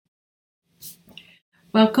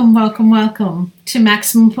Welcome, welcome, welcome to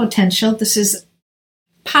Maximum Potential. This is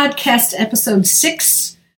podcast episode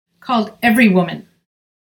 6 called Every Woman.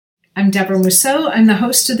 I'm Deborah Mousseau. I'm the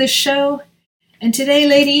host of this show. And today,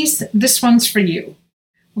 ladies, this one's for you.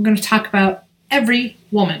 We're going to talk about every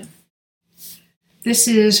woman. This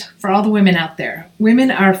is for all the women out there.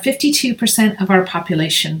 Women are 52% of our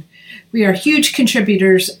population. We are huge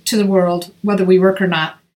contributors to the world, whether we work or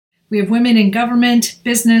not. We have women in government,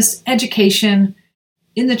 business, education,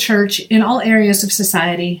 in the church, in all areas of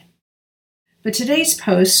society. But today's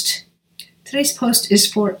post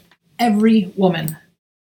is for every woman.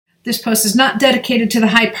 This post is not dedicated to the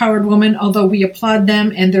high-powered woman, although we applaud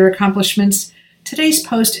them and their accomplishments. Today's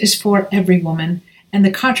post is for every woman and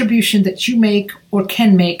the contribution that you make or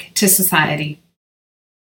can make to society.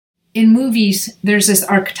 In movies, there's this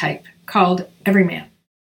archetype called everyman.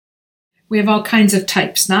 We have all kinds of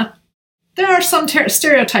types, There are some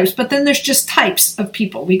stereotypes, but then there's just types of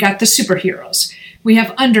people. We got the superheroes. We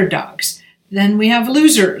have underdogs. Then we have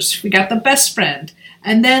losers. We got the best friend.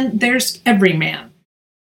 And then there's everyman.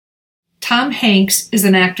 Tom Hanks is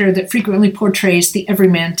an actor that frequently portrays the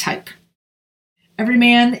everyman type.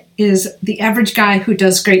 Everyman is the average guy who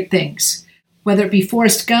does great things, whether it be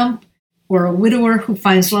Forrest Gump or a widower who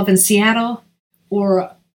finds love in Seattle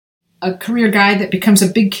or a career guy that becomes a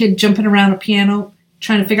big kid jumping around a piano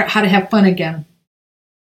trying to figure out how to have fun again.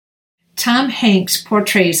 Tom Hanks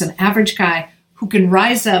portrays an average guy who can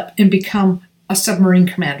rise up and become a submarine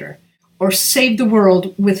commander or save the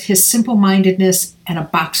world with his simple-mindedness and a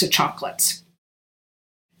box of chocolates.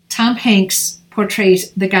 Tom Hanks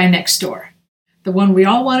portrays the guy next door, the one we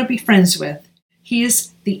all want to be friends with. He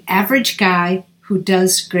is the average guy who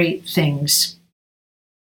does great things.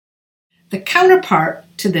 The counterpart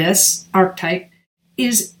to this archetype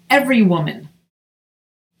is every woman.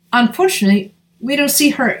 Unfortunately, we don't see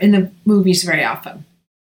her in the movies very often.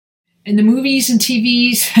 In the movies and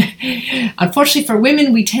TVs, unfortunately for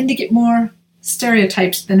women, we tend to get more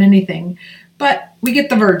stereotypes than anything. But we get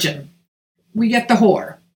the virgin. We get the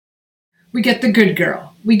whore. We get the good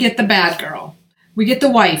girl. We get the bad girl. We get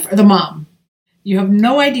the wife or the mom. You have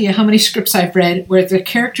no idea how many scripts I've read where the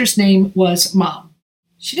character's name was Mom.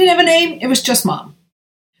 She didn't have a name, it was just Mom.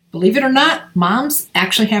 Believe it or not, moms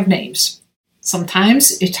actually have names.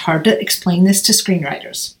 Sometimes it's hard to explain this to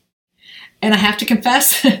screenwriters. And I have to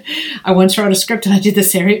confess, I once wrote a script and I did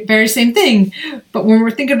this very same thing. But when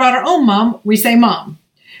we're thinking about our own mom, we say mom.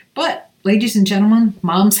 But, ladies and gentlemen,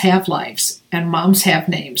 moms have lives and moms have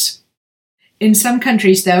names. In some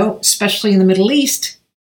countries, though, especially in the Middle East,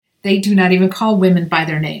 they do not even call women by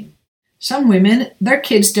their name. Some women, their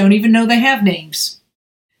kids don't even know they have names.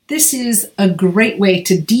 This is a great way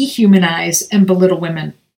to dehumanize and belittle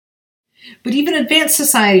women. But even advanced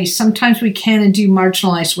societies, sometimes we can and do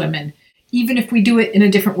marginalize women, even if we do it in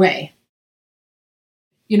a different way.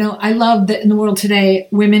 You know, I love that in the world today,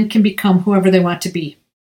 women can become whoever they want to be.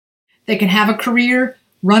 They can have a career,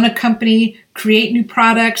 run a company, create new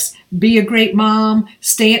products, be a great mom,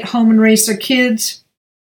 stay at home and raise their kids.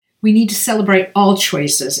 We need to celebrate all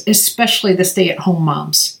choices, especially the stay-at-home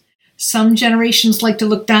moms. Some generations like to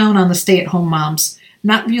look down on the stay-at-home moms,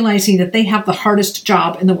 not realizing that they have the hardest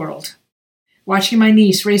job in the world. Watching my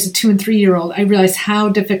niece raise a 2- and 3-year-old, I realize how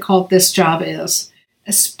difficult this job is,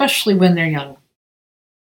 especially when they're young.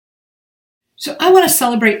 So I want to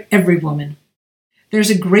celebrate every woman.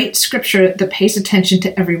 There's a great scripture that pays attention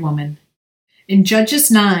to every woman. In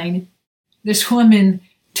Judges 9, this woman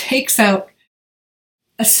takes out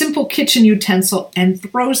a simple kitchen utensil and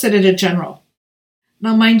throws it at a general.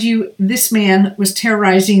 Now, mind you, this man was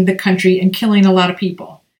terrorizing the country and killing a lot of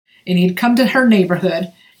people. And he'd come to her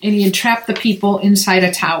neighborhood and he had trapped the people inside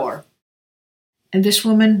a tower. And this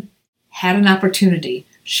woman had an opportunity.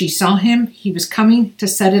 She saw him. He was coming to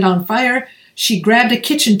set it on fire. She grabbed a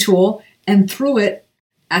kitchen tool and threw it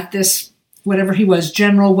at this, whatever he was,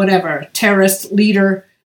 general, whatever, terrorist leader.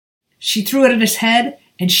 She threw it at his head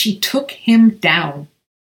and she took him down.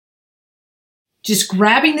 Just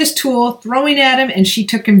grabbing this tool, throwing at him, and she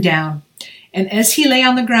took him down. And as he lay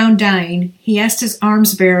on the ground dying, he asked his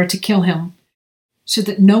arms bearer to kill him, so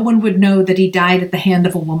that no one would know that he died at the hand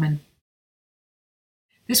of a woman.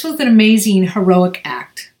 This was an amazing, heroic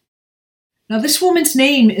act. Now, this woman's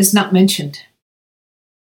name is not mentioned.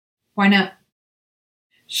 Why not?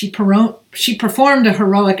 She performed a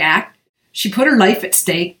heroic act. She put her life at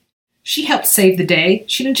stake. She helped save the day.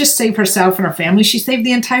 She didn't just save herself and her family, she saved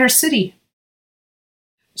the entire city.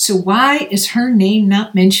 So why is her name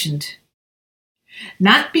not mentioned?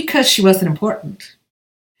 Not because she wasn't important.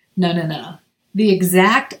 No. The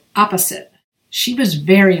exact opposite. She was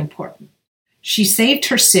very important. She saved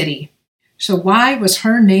her city. So why was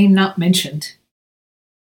her name not mentioned?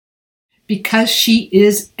 Because she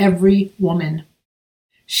is every woman.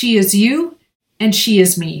 She is you and she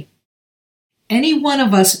is me. Any one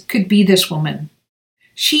of us could be this woman.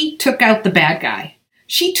 She took out the bad guy.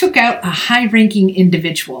 She took out a high-ranking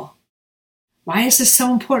individual. Why is this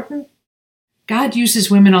so important? God uses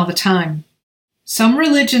women all the time. Some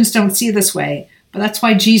religions don't see it this way, but that's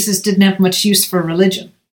why Jesus didn't have much use for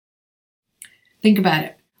religion. Think about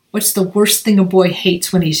it. What's the worst thing a boy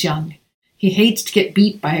hates when he's young? He hates to get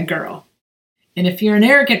beat by a girl. And if you're an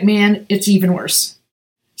arrogant man, it's even worse.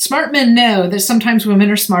 Smart men know that sometimes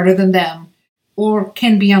women are smarter than them, or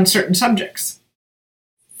can be on certain subjects.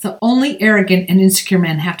 The only arrogant and insecure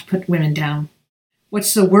men have to put women down.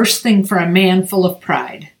 What's the worst thing for a man full of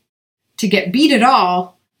pride? To get beat at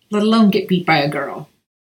all, let alone get beat by a girl.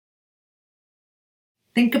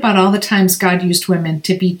 Think about all the times God used women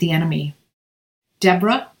to beat the enemy.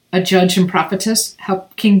 Deborah, a judge and prophetess,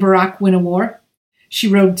 helped King Barak win a war. She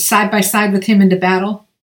rode side by side with him into battle.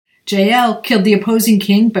 Jael killed the opposing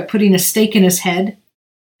king by putting a stake in his head.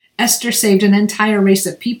 Esther saved an entire race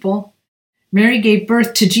of people. Mary gave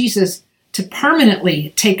birth to Jesus to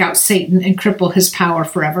permanently take out Satan and cripple his power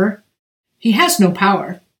forever. He has no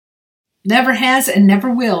power. Never has and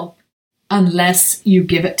never will, unless you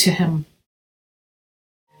give it to him.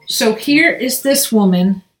 So here is this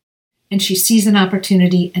woman, and she sees an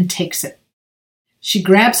opportunity and takes it. She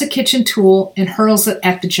grabs a kitchen tool and hurls it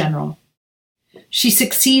at the general. She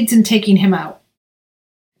succeeds in taking him out.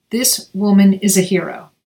 This woman is a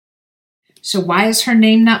hero. So why is her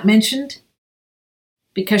name not mentioned?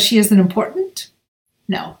 Because she isn't important?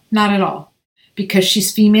 No, not at all. Because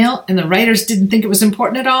she's female and the writers didn't think it was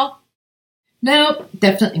important at all? Nope,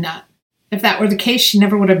 definitely not. If that were the case, she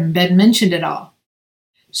never would have been mentioned at all.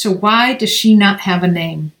 So why does she not have a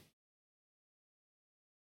name?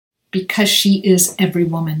 Because she is every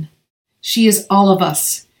woman. She is all of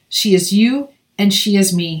us. She is you and she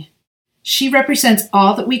is me. She represents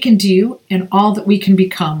all that we can do and all that we can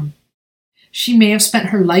become. She may have spent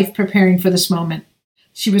her life preparing for this moment.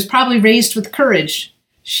 She was probably raised with courage.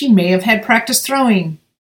 She may have had practice throwing,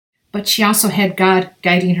 but she also had God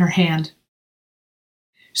guiding her hand.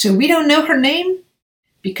 So we don't know her name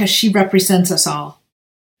because she represents us all.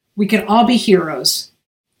 We can all be heroes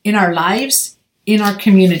in our lives, in our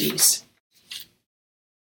communities.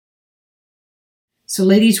 So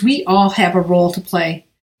ladies, we all have a role to play.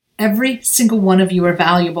 Every single one of you are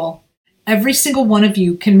valuable. Every single one of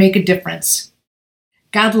you can make a difference.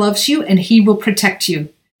 God loves you and he will protect you.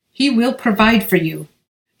 He will provide for you.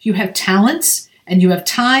 You have talents and you have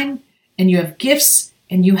time and you have gifts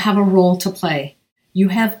and you have a role to play. You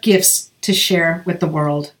have gifts to share with the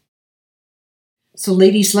world. So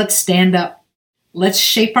ladies, let's stand up. Let's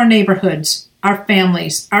shape our neighborhoods, our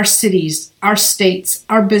families, our cities, our states,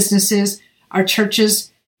 our businesses, our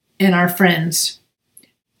churches, and our friends.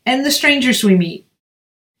 And the strangers we meet.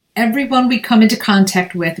 Everyone we come into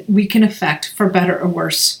contact with, we can affect for better or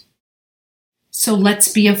worse. So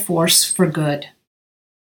let's be a force for good.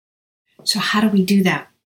 So how do we do that?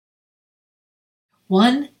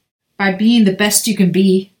 1, by being the best you can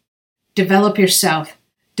be. Develop yourself.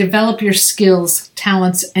 Develop your skills,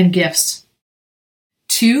 talents, and gifts.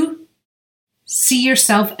 2, see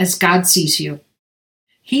yourself as God sees you.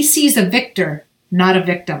 He sees a victor, not a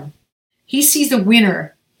victim. He sees a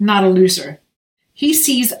winner, not a loser. He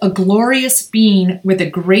sees a glorious being with a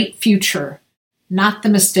great future, not the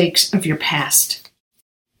mistakes of your past.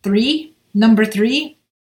 3, number 3,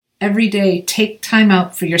 every day take time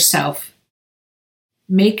out for yourself.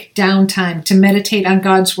 Make downtime to meditate on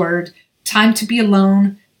God's word, time to be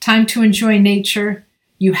alone, time to enjoy nature.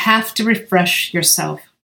 You have to refresh yourself.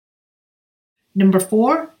 Number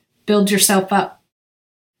 4, build yourself up.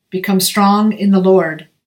 Become strong in the Lord.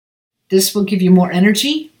 This will give you more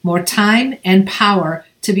energy, more time, and power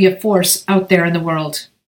to be a force out there in the world.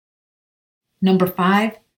 Number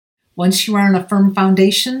 5, once you are on a firm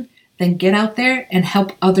foundation, then get out there and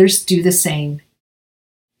help others do the same.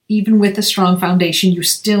 Even with a strong foundation, you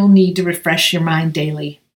still need to refresh your mind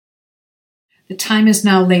daily. The time is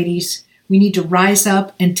now, ladies. We need to rise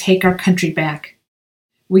up and take our country back.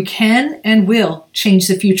 We can and will change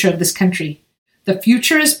the future of this country. The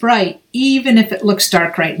future is bright, even if it looks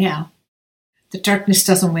dark right now. The darkness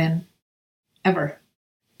doesn't win, ever.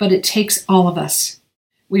 But it takes all of us.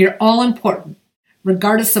 We are all important.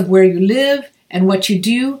 Regardless of where you live and what you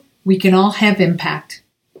do, we can all have impact.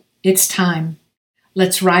 It's time.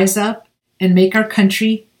 Let's rise up and make our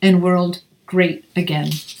country and world great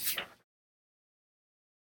again.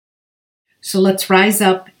 So let's rise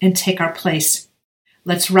up and take our place.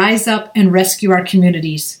 Let's rise up and rescue our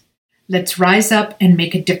communities. Let's rise up and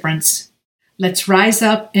make a difference. Let's rise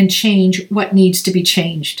up and change what needs to be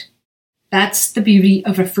changed. That's the beauty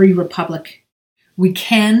of a free republic. We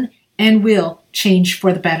can and will change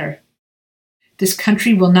for the better. This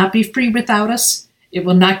country will not be free without us. It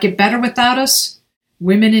will not get better without us.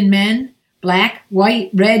 Women and men, black, white,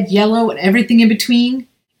 red, yellow, and everything in between,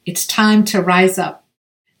 it's time to rise up.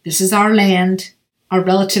 This is our land. Our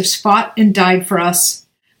relatives fought and died for us.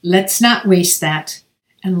 Let's not waste that,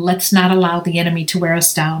 and let's not allow the enemy to wear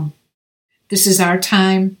us down. This is our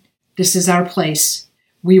time. This is our place.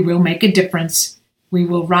 We will make a difference. We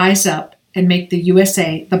will rise up and make the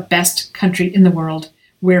USA the best country in the world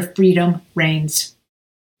where freedom reigns.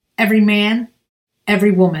 Every man,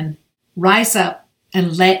 every woman, rise up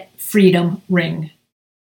and let freedom ring.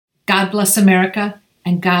 God bless America,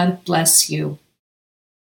 and God bless you.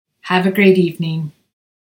 Have a great evening.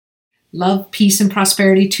 Love, peace, and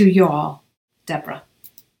prosperity to you all. Deborah.